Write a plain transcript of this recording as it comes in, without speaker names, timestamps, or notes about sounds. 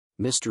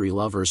Mystery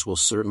lovers will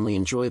certainly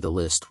enjoy the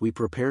list we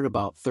prepared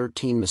about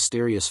 13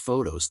 mysterious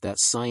photos that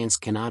science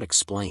cannot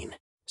explain.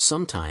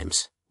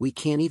 Sometimes, we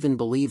can't even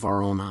believe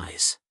our own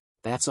eyes.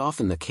 That's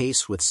often the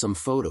case with some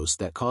photos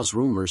that cause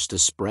rumors to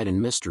spread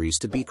and mysteries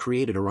to be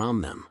created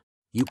around them.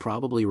 You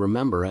probably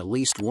remember at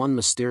least one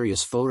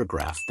mysterious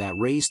photograph that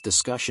raised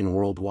discussion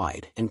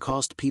worldwide and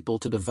caused people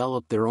to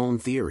develop their own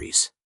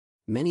theories.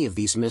 Many of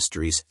these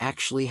mysteries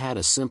actually had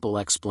a simple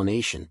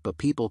explanation, but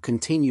people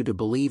continue to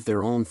believe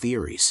their own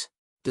theories.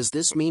 Does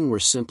this mean we're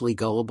simply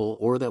gullible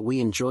or that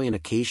we enjoy an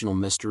occasional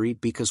mystery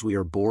because we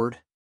are bored?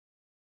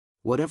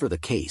 Whatever the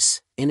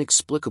case,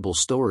 inexplicable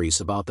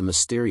stories about the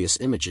mysterious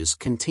images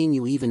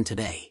continue even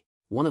today.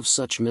 One of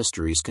such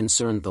mysteries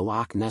concerned the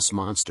Loch Ness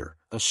Monster,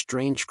 a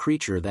strange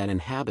creature that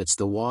inhabits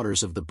the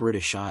waters of the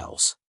British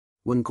Isles.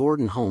 When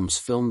Gordon Holmes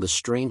filmed the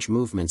strange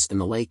movements in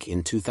the lake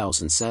in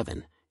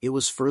 2007, it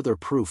was further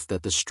proof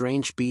that the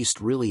strange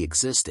beast really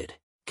existed.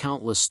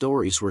 Countless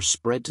stories were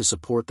spread to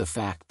support the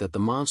fact that the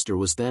monster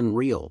was then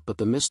real, but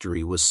the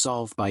mystery was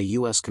solved by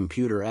U.S.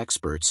 computer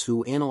experts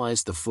who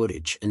analyzed the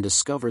footage and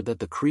discovered that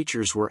the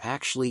creatures were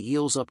actually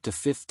eels up to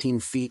 15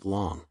 feet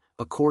long,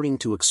 according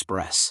to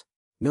Express.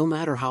 No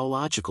matter how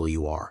logical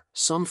you are,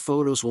 some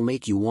photos will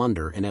make you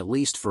wonder and at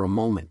least for a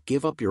moment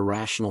give up your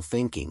rational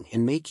thinking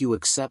and make you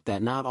accept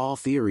that not all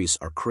theories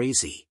are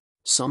crazy.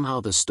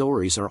 Somehow the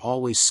stories are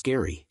always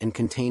scary and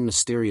contain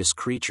mysterious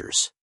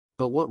creatures.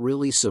 But what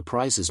really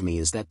surprises me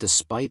is that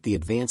despite the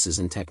advances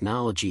in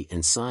technology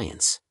and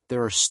science,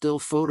 there are still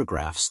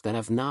photographs that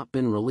have not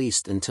been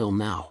released until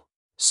now.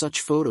 Such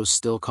photos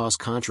still cause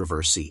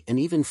controversy and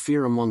even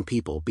fear among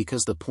people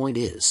because the point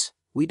is,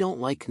 we don't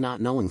like not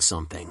knowing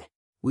something.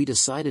 We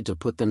decided to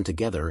put them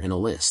together in a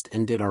list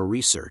and did our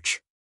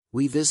research.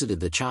 We visited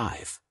the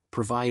Chive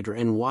provider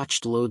and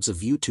watched loads of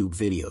YouTube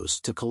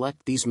videos to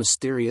collect these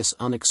mysterious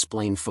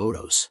unexplained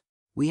photos.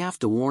 We have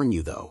to warn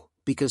you though,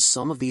 because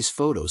some of these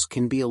photos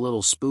can be a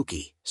little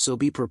spooky, so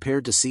be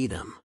prepared to see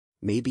them.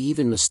 Maybe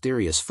even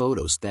mysterious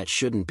photos that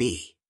shouldn't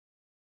be.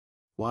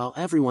 While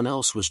everyone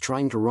else was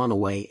trying to run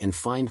away and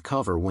find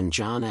cover when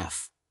John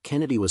F.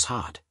 Kennedy was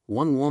hot,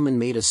 one woman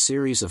made a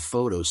series of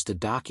photos to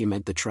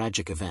document the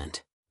tragic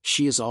event.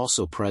 She is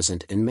also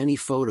present in many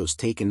photos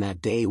taken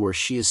that day where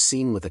she is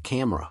seen with a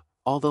camera,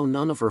 although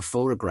none of her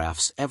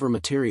photographs ever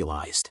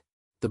materialized.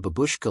 The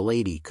babushka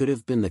lady could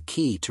have been the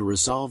key to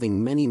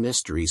resolving many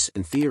mysteries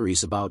and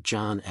theories about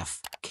John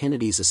F.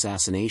 Kennedy's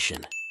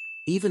assassination.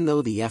 Even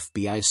though the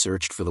FBI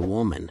searched for the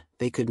woman,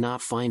 they could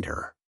not find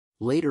her.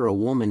 Later a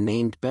woman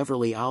named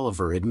Beverly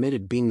Oliver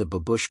admitted being the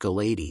babushka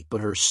lady, but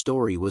her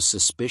story was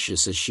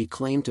suspicious as she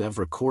claimed to have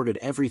recorded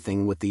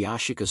everything with the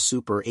Yashica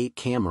Super 8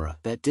 camera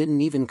that didn't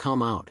even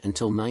come out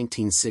until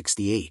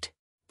 1968.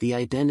 The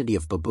identity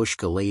of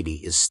babushka lady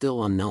is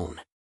still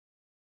unknown.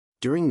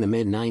 During the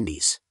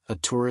mid-90s, a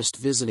tourist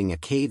visiting a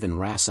cave in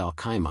Ras Al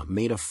Khaimah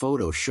made a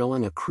photo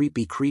showing a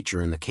creepy creature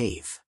in the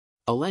cave.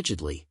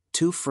 Allegedly,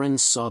 two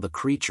friends saw the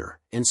creature,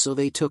 and so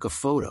they took a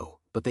photo,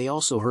 but they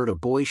also heard a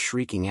boy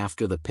shrieking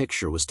after the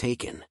picture was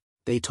taken.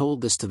 They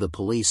told this to the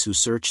police who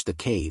searched the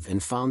cave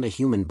and found a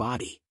human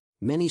body.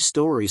 Many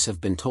stories have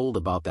been told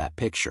about that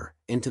picture,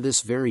 and to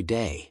this very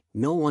day,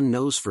 no one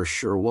knows for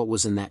sure what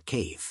was in that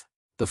cave.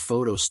 The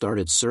photo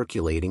started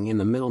circulating in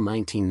the middle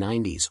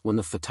 1990s when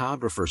the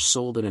photographer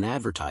sold it an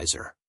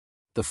advertiser.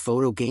 The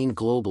photo gained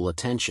global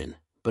attention,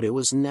 but it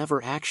was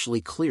never actually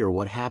clear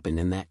what happened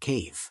in that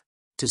cave.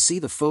 To see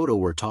the photo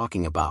we're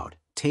talking about,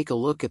 take a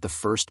look at the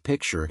first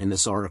picture in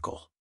this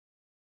article.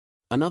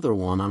 Another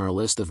one on our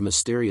list of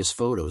mysterious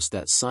photos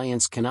that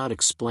science cannot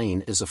explain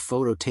is a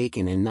photo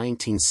taken in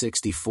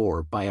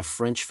 1964 by a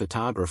French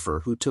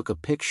photographer who took a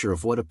picture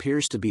of what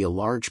appears to be a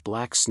large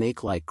black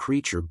snake-like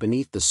creature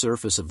beneath the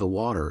surface of the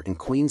water in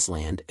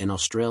Queensland in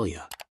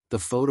Australia. The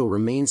photo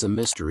remains a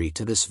mystery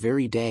to this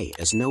very day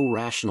as no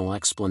rational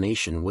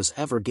explanation was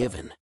ever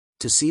given.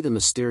 To see the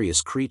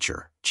mysterious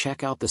creature,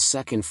 check out the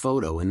second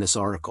photo in this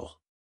article.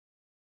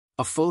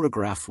 A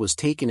photograph was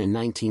taken in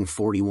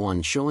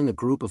 1941 showing a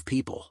group of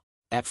people.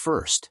 At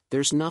first,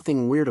 there's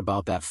nothing weird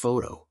about that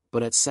photo,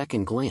 but at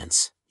second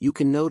glance, you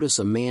can notice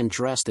a man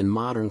dressed in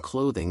modern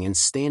clothing and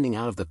standing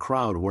out of the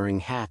crowd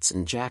wearing hats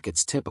and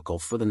jackets typical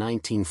for the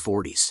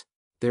 1940s.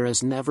 There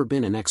has never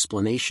been an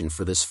explanation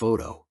for this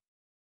photo.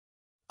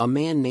 A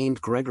man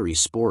named Gregory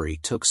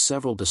Spory took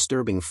several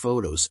disturbing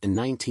photos in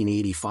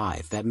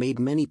 1985 that made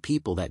many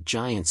people that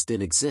giants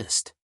did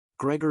exist.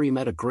 Gregory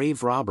met a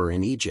grave robber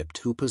in Egypt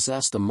who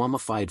possessed a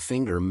mummified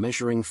finger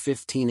measuring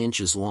 15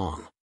 inches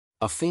long.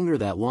 A finger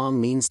that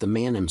long means the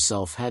man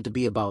himself had to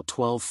be about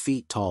 12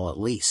 feet tall at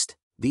least.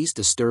 These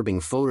disturbing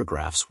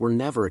photographs were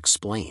never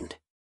explained.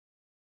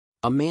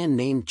 A man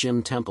named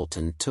Jim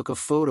Templeton took a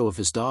photo of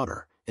his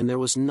daughter, and there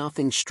was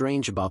nothing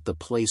strange about the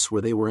place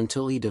where they were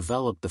until he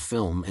developed the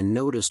film and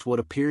noticed what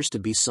appears to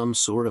be some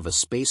sort of a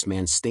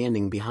spaceman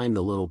standing behind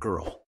the little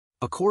girl.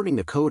 According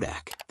to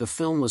Kodak, the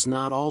film was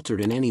not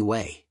altered in any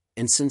way,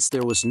 and since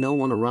there was no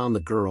one around the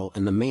girl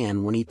and the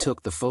man when he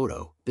took the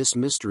photo, this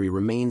mystery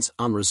remains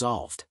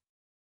unresolved.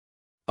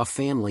 A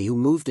family who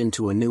moved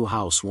into a new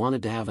house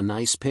wanted to have a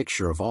nice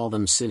picture of all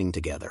them sitting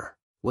together.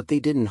 What they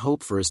didn't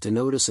hope for is to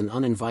notice an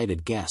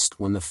uninvited guest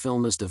when the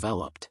film is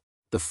developed.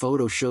 The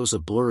photo shows a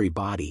blurry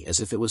body as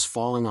if it was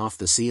falling off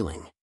the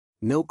ceiling.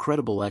 No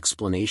credible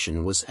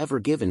explanation was ever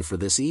given for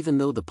this, even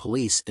though the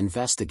police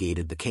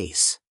investigated the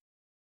case.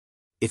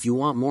 If you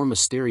want more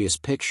mysterious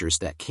pictures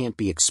that can't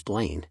be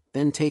explained,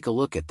 then take a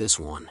look at this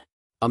one.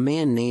 A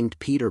man named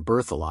Peter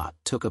Berthelot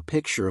took a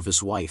picture of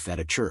his wife at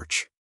a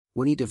church.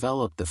 When he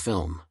developed the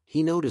film,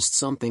 he noticed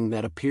something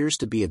that appears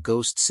to be a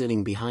ghost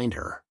sitting behind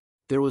her.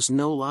 There was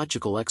no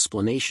logical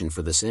explanation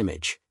for this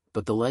image,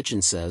 but the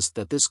legend says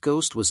that this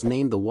ghost was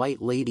named the White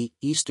Lady.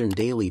 Eastern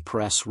Daily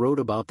Press wrote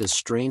about this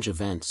strange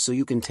event, so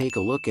you can take a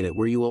look at it,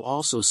 where you will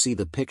also see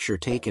the picture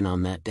taken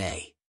on that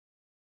day.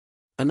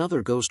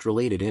 Another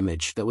ghost-related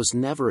image that was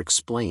never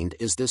explained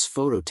is this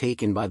photo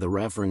taken by the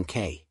Reverend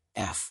K.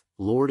 F.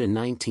 Lord in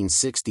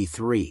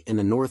 1963 in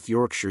the North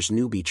Yorkshire's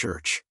Newby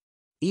Church.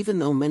 Even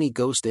though many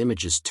ghost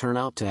images turn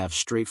out to have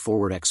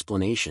straightforward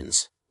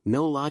explanations,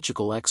 no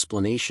logical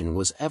explanation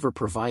was ever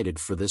provided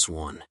for this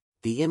one.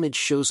 The image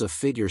shows a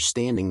figure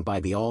standing by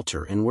the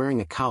altar and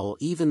wearing a cowl,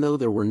 even though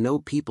there were no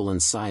people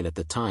inside at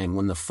the time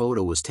when the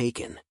photo was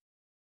taken.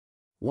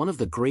 One of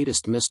the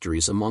greatest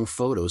mysteries among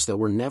photos that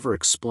were never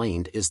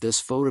explained is this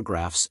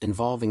photographs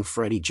involving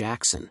Freddie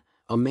Jackson,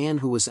 a man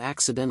who was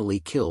accidentally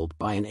killed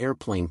by an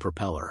airplane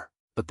propeller.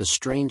 But the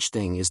strange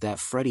thing is that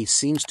Freddie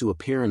seems to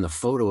appear in the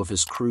photo of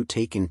his crew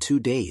taken 2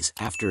 days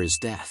after his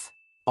death.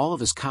 All of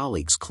his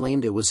colleagues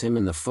claimed it was him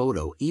in the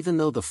photo, even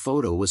though the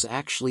photo was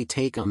actually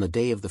taken on the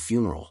day of the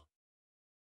funeral.